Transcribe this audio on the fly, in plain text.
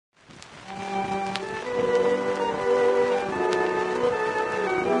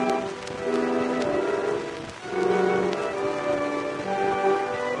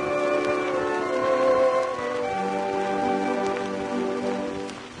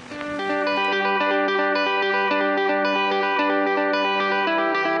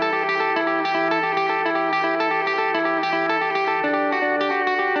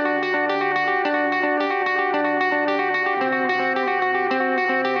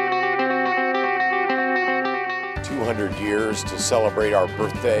200 years to celebrate our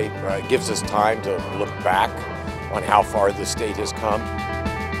birthday. It gives us time to look back on how far the state has come.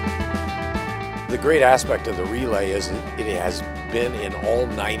 The great aspect of the relay is it has been in all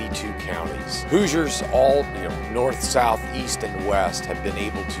 92 counties. Hoosiers, all north, south, east, and west, have been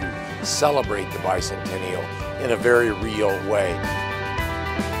able to celebrate the bicentennial in a very real way.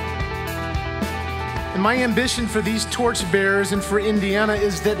 And my ambition for these torchbearers and for Indiana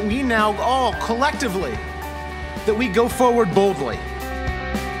is that we now all collectively, that we go forward boldly.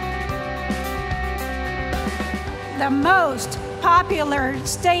 The most popular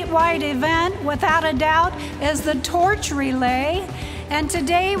statewide event, without a doubt, is the Torch Relay. And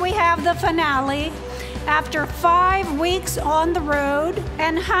today we have the finale after 5 weeks on the road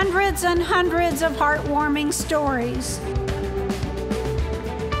and hundreds of heartwarming stories.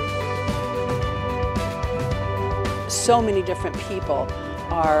 So many different people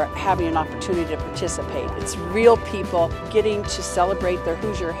are having an opportunity to participate. It's real people getting to celebrate their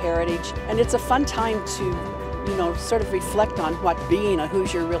Hoosier heritage, and it's a fun time to sort of reflect on what being a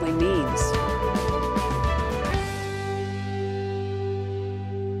Hoosier really means.